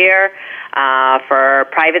 $35,000 a year. For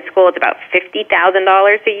private school, it's about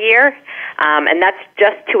 $50,000 a year, and that's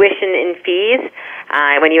just tuition and fees.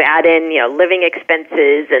 When you add in, living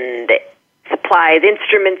expenses and supplies,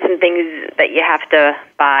 instruments, and things that you have to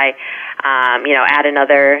buy, add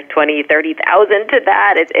another $20,000, $30,000 to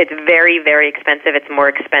that. It's very, very expensive. It's more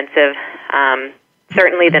expensive,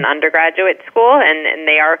 certainly, than undergraduate school, and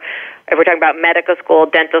they are. If we're talking about medical school,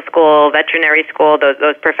 dental school, veterinary school,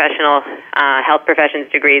 those professional health professions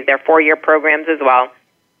degrees, they're 4-year programs as well.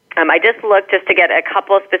 I just looked just to get a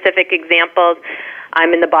couple of specific examples.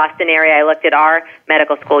 I'm in the Boston area. I looked at our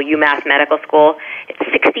medical school, UMass Medical School. It's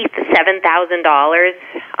 $67,000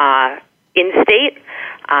 in-state,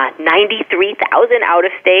 $93,000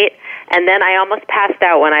 out-of-state. And then I almost passed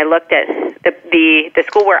out when I looked at the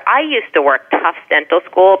school where I used to work, Tufts Dental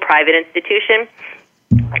School, private institution.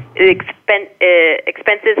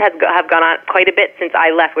 Expenses have gone on quite a bit since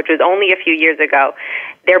I left, which was only a few years ago.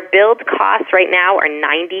 Their build costs right now are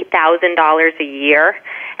 $90,000 a year,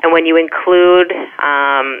 and when you include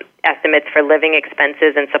estimates for living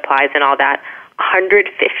expenses and supplies and all that,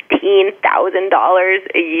 $115,000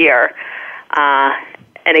 a year.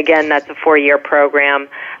 And again, that's a 4-year program.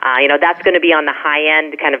 That's going to be on the high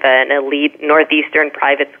end, kind of an elite northeastern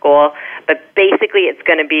private school, but basically it's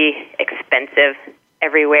going to be expensive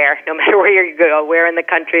everywhere, no matter where you go, where in the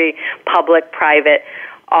country, public, private.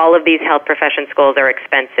 All of these health profession schools are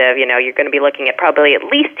expensive. You're going to be looking at probably at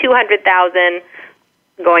least $200,000,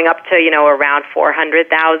 going up to around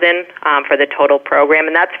 $400,000 for the total program,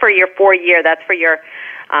 and that's for your 4-year. That's for your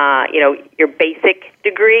your basic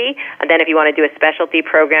degree, and then if you want to do a specialty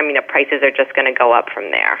program, prices are just going to go up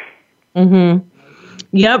from there. Mm-hmm.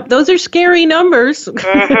 Yep, those are scary numbers.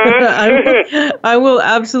 I will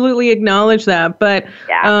absolutely acknowledge that. But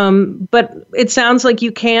it sounds like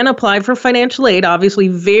you can apply for financial aid. Obviously,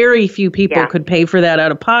 very few people could pay for that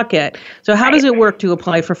out of pocket. So how does it work to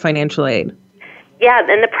apply for financial aid? Yeah,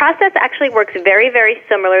 and the process actually works very, very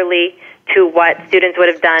similarly to what students would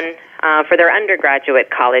have done for their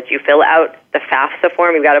undergraduate college. You fill out the FAFSA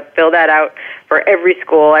form. You've got to fill that out for every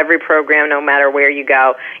school, every program, no matter where you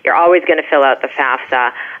go. You're always going to fill out the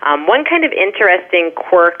FAFSA. One kind of interesting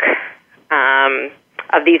quirk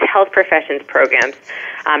of these health professions programs.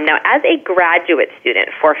 Now, as a graduate student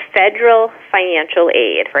for federal financial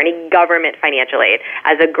aid, for any government financial aid,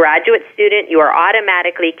 as a graduate student, you are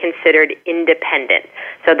automatically considered independent.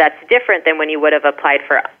 So that's different than when you would have applied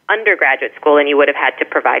for undergraduate school and you would have had to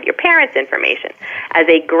provide your parents' information. As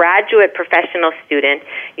a graduate professional student,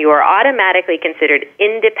 you are automatically considered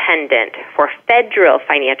independent for federal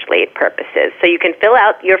financial aid purposes. So you can fill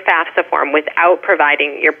out your FAFSA form without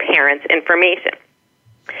providing your parents' information.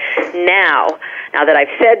 Now that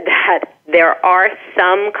I've said that, there are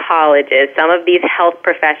some colleges, some of these health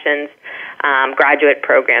professions graduate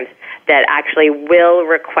programs that actually will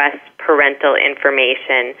request parental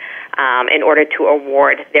information in order to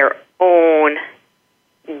award their own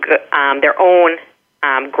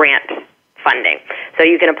grant funding. So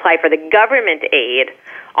you can apply for the government aid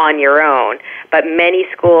on your own, but many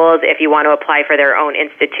schools, if you want to apply for their own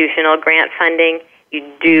institutional grant funding, you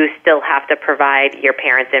do still have to provide your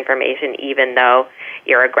parents' information even though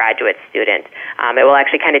you're a graduate student. It will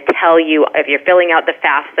actually kind of tell you, if you're filling out the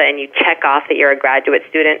FAFSA and you check off that you're a graduate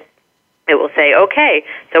student, it will say, okay,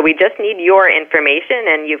 so we just need your information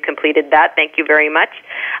and you've completed that. Thank you very much.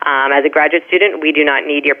 As a graduate student, we do not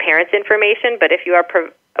need your parents' information, but if you are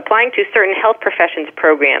applying to certain health professions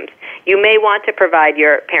programs, you may want to provide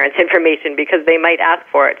your parents' information because they might ask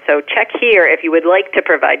for it. So check here if you would like to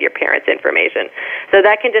provide your parents' information. So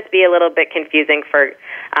that can just be a little bit confusing for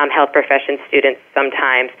health profession students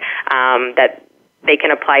sometimes, that they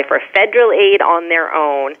can apply for federal aid on their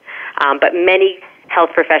own, but many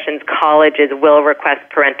health professions colleges will request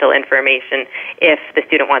parental information if the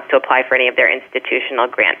student wants to apply for any of their institutional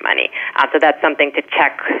grant money. So that's something to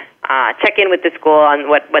check in with the school on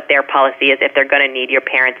what their policy is, if they're going to need your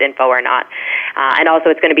parents' info or not. And also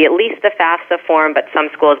it's going to be at least the FAFSA form, but some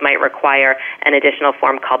schools might require an additional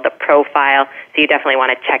form called the profile. So you definitely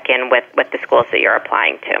want to check in with the schools that you're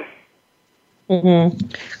applying to. Mm-hmm.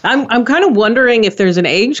 I'm kind of wondering if there's an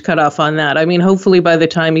age cutoff on that. I mean, hopefully by the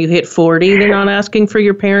time you hit 40, they're not asking for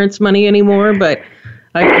your parents' money anymore, but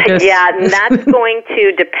I guess... Yeah, that's going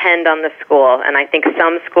to depend on the school, and I think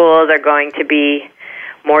some schools are going to be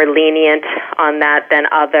more lenient on that than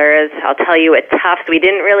others. I'll tell you, at Tufts, we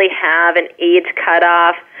didn't really have an age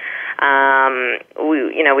cutoff.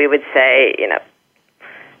 We would say,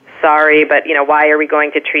 sorry, but, why are we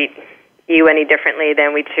going to treat you any differently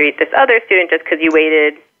than we treat this other student just because you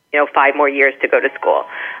waited, 5 more years to go to school.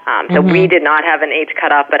 So we did not have an age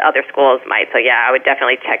cutoff, but other schools might. So yeah, I would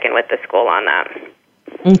definitely check in with the school on that.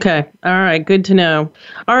 Okay. All right. Good to know.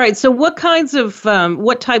 All right. So what types of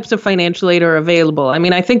financial aid are available? I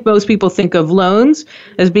mean, I think most people think of loans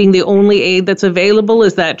as being the only aid that's available.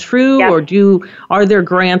 Is that true? Yep. Or are there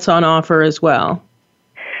grants on offer as well?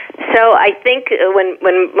 So I think when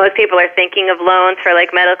most people are thinking of loans for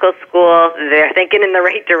like medical school, they're thinking in the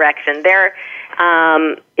right direction. There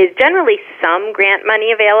is generally some grant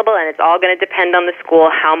money available, and it's all going to depend on the school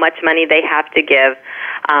how much money they have to give.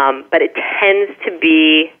 But it tends to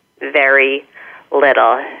be very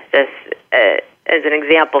little. Just as an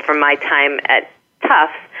example from my time at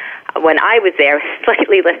Tufts, when I was there, it was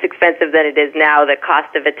slightly less expensive than it is now. The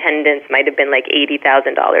cost of attendance might have been like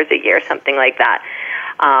 $80,000 a year, something like that.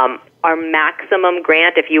 Our maximum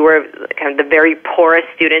grant, if you were kind of the very poorest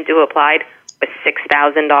student who applied, was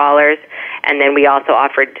 $6,000. And then we also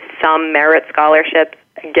offered some merit scholarships.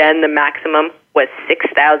 Again, the maximum was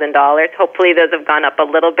 $6,000. Hopefully those have gone up a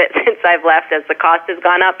little bit since I've left as the cost has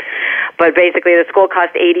gone up. But basically the school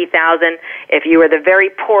cost $80,000. If you were the very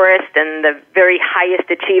poorest and the very highest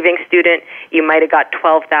achieving student, you might have got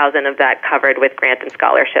 $12,000 of that covered with grant and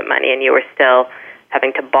scholarship money, and you were still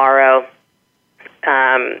having to borrow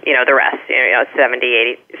the rest,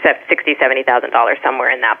 $70,000,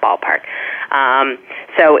 somewhere in that ballpark.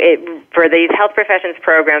 So for these health professions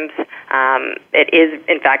programs, it is,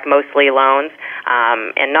 in fact, mostly loans,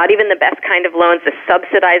 and not even the best kind of loans. The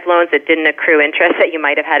subsidized loans that didn't accrue interest that you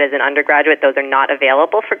might have had as an undergraduate, those are not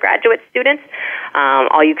available for graduate students.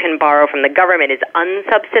 All you can borrow from the government is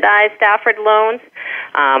unsubsidized Stafford loans,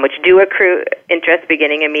 which do accrue interest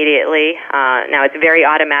beginning immediately. Now, it's very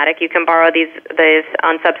automatic. You can borrow these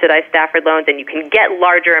unsubsidized Stafford loans, and you can get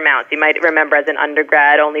larger amounts. You might remember as an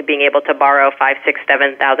undergrad only being able to borrow $5,000,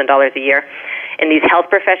 $6,000, $7,000 a year. In these health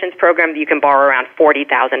professions programs, you can borrow around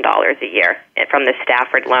 $40,000 a year from the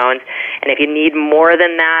Stafford loans. And if you need more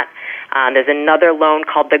than that, there's another loan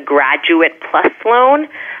called the Graduate Plus loan.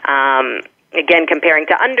 Again, comparing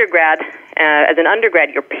to undergrad, as an undergrad,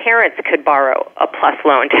 your parents could borrow a plus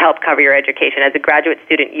loan to help cover your education. As a graduate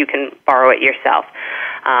student, you can borrow it yourself,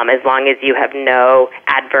 as long as you have no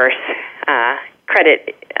adverse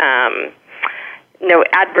credit, no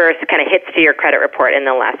adverse kind of hits to your credit report in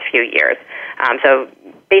the last few years. So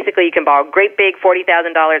basically, you can borrow a great big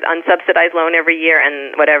 $40,000 unsubsidized loan every year,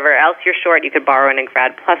 and whatever else you're short, you could borrow in a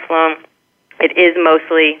Grad Plus loan. It is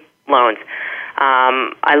mostly loans.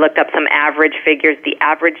 I looked up some average figures. The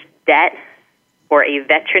average debt for a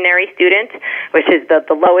veterinary student, which is the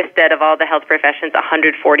lowest debt of all the health professions,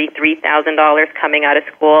 $143,000 coming out of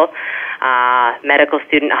school. Medical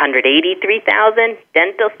student, $183,000.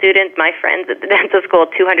 Dental students, my friends at the dental school,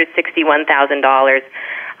 $261,000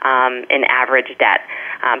 in average debt.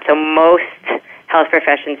 So most health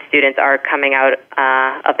profession students are coming out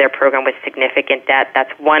of their program with significant debt.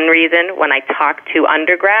 That's one reason when I talk to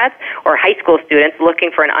undergrads or high school students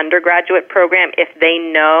looking for an undergraduate program, if they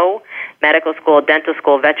know medical school, dental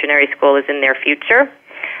school, veterinary school is in their future,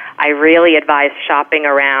 I really advise shopping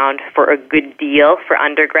around for a good deal for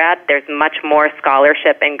undergrad. There's much more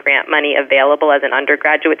scholarship and grant money available as an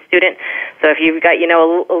undergraduate student. So if you've got,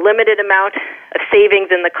 a limited amount of savings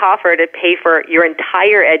in the coffer to pay for your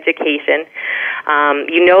entire education,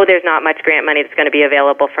 there's not much grant money that's going to be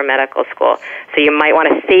available for medical school. So you might want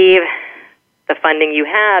to save the funding you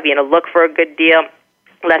have, look for a good deal.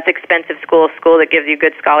 Less expensive school that gives you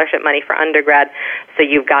good scholarship money for undergrad, so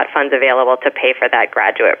you've got funds available to pay for that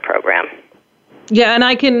graduate program. Yeah, and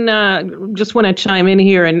I can just want to chime in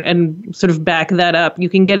here and sort of back that up. You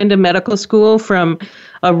can get into medical school from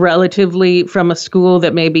a school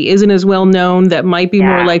that maybe isn't as well known, that might be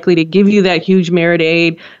more likely to give you that huge merit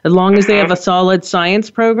aid, as long as they have a solid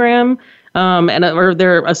science program. Or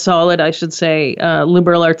they're a solid, I should say,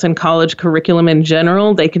 liberal arts and college curriculum in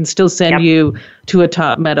general, they can still send you to a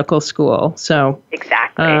top medical school. So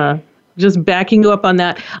exactly. Just backing you up on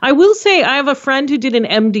that. I will say I have a friend who did an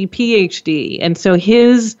MD PhD, and so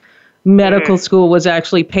his medical school was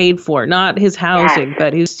actually paid for, not his housing,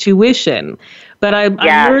 but his tuition. But I'm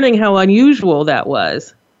learning how unusual that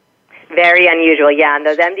was. Very unusual, and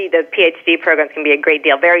those the PhD programs can be a great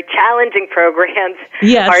deal. Very challenging programs,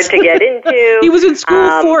 hard to get into. He was in school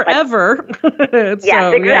forever.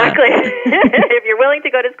 Yes, exactly. If you're willing to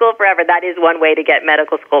go to school forever, that is one way to get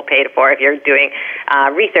medical school paid for if you're doing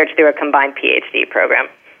research through a combined PhD program.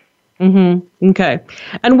 Mm-hmm. Okay.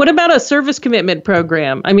 And what about a service commitment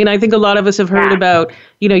program? I mean, I think a lot of us have heard about,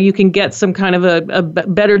 you can get some kind of a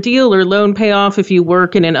better deal or loan payoff if you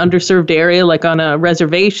work in an underserved area, like on a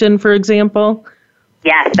reservation, for example.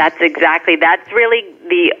 Yes, that's really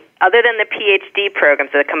other than the PhD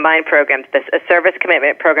programs, the combined programs, a service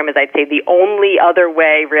commitment program is, I'd say, the only other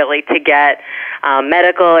way really to get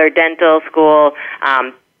medical or dental school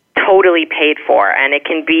totally paid for. And it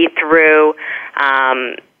can be through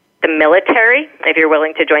the military. If you're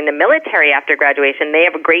willing to join the military after graduation, they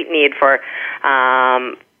have a great need for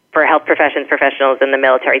health professionals in the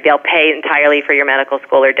military. They'll pay entirely for your medical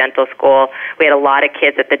school or dental school. We had a lot of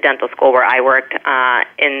kids at the dental school where I worked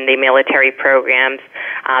in the military programs.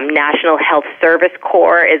 National Health Service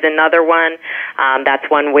Corps is another one. That's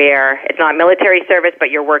one where it's not military service,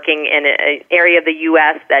 but you're working in an area of the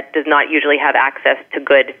U.S. that does not usually have access to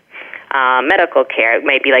good medical care. It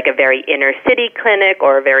might be like a very inner city clinic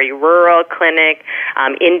or a very rural clinic.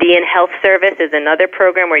 Indian Health Service is another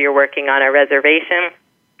program where you're working on a reservation.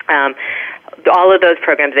 All of those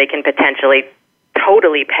programs, they can potentially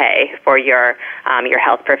totally pay for your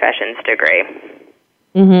health professions degree.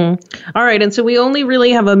 Mm-hmm. All right. And so we only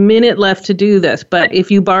really have a minute left to do this, but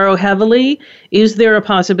if you borrow heavily, is there a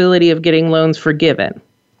possibility of getting loans forgiven?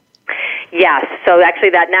 Yes. So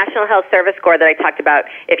actually that National Health Service Corps that I talked about,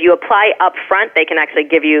 if you apply up front, they can actually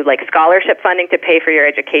give you like scholarship funding to pay for your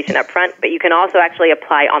education up front, but you can also actually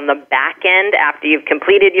apply on the back end after you've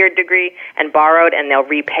completed your degree and borrowed, and they'll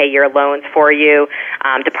repay your loans for you.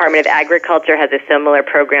 Department of Agriculture has a similar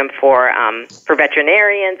program for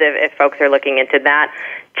veterinarians if folks are looking into that.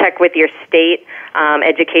 Check with your state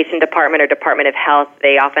education department or Department of Health.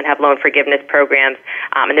 They often have loan forgiveness programs.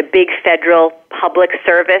 And the big federal public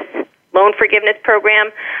service loan forgiveness program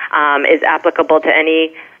is applicable to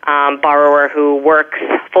any borrower who works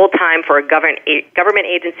full-time for a government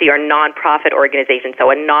agency or nonprofit organization.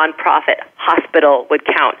 So a nonprofit hospital would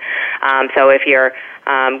count. So if you're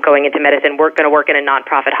going into medicine, we're going to work in a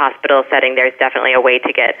nonprofit hospital setting, there's definitely a way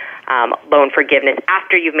to get loan forgiveness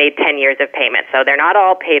after you've made 10 years of payments. So they're not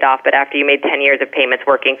all paid off, but after you made 10 years of payments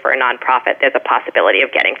working for a nonprofit, there's a possibility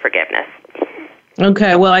of getting forgiveness.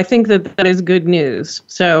 Okay, well, I think that is good news.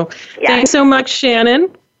 So Thanks so much,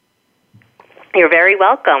 Shannon. You're very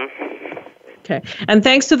welcome. Okay. And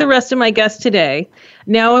thanks to the rest of my guests today.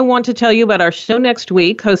 Now I want to tell you about our show next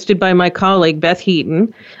week, hosted by my colleague, Beth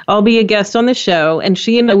Heaton. I'll be a guest on the show, and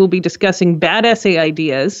she and I will be discussing bad essay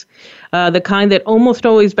ideas, the kind that almost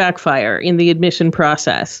always backfire in the admission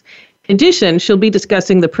process. In addition, she'll be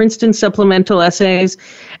discussing the Princeton supplemental essays,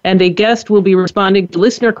 and a guest will be responding to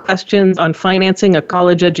listener questions on financing a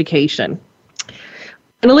college education.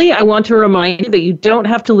 Finally, I want to remind you that you don't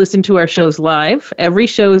have to listen to our shows live. Every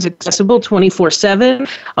show is accessible 24/7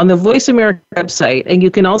 on the Voice America website, and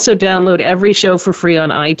you can also download every show for free on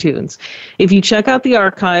iTunes. If you check out the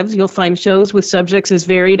archives, you'll find shows with subjects as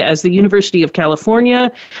varied as the University of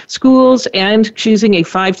California, schools, and choosing a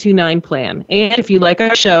 529 plan. And if you like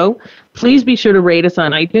our show, please be sure to rate us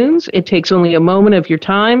on iTunes. It takes only a moment of your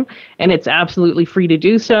time, and it's absolutely free to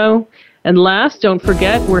do so. And last, don't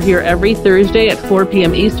forget, we're here every Thursday at 4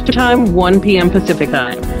 p.m. Eastern Time, 1 p.m. Pacific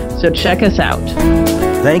Time. So check us out.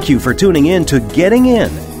 Thank you for tuning in to Getting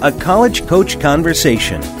In, a College Coach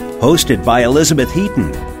Conversation, hosted by Elizabeth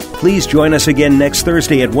Heaton. Please join us again next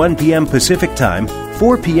Thursday at 1 p.m. Pacific Time,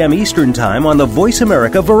 4 p.m. Eastern Time on the Voice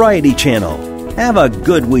America Variety Channel. Have a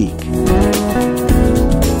good week.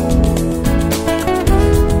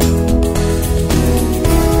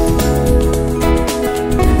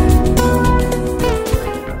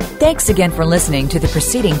 Thanks again for listening to the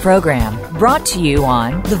preceding program, brought to you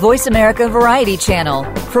on the Voice America Variety Channel.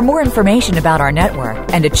 For more information about our network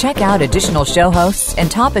and to check out additional show hosts and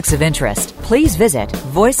topics of interest, please visit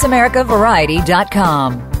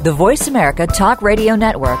voiceamericavariety.com. The Voice America Talk Radio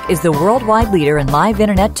Network is the worldwide leader in live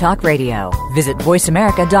Internet talk radio. Visit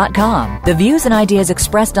voiceamerica.com. The views and ideas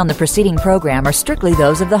expressed on the preceding program are strictly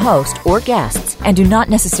those of the host or guests and do not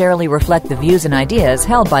necessarily reflect the views and ideas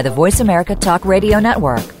held by the Voice America Talk Radio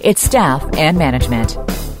Network, its staff, and management.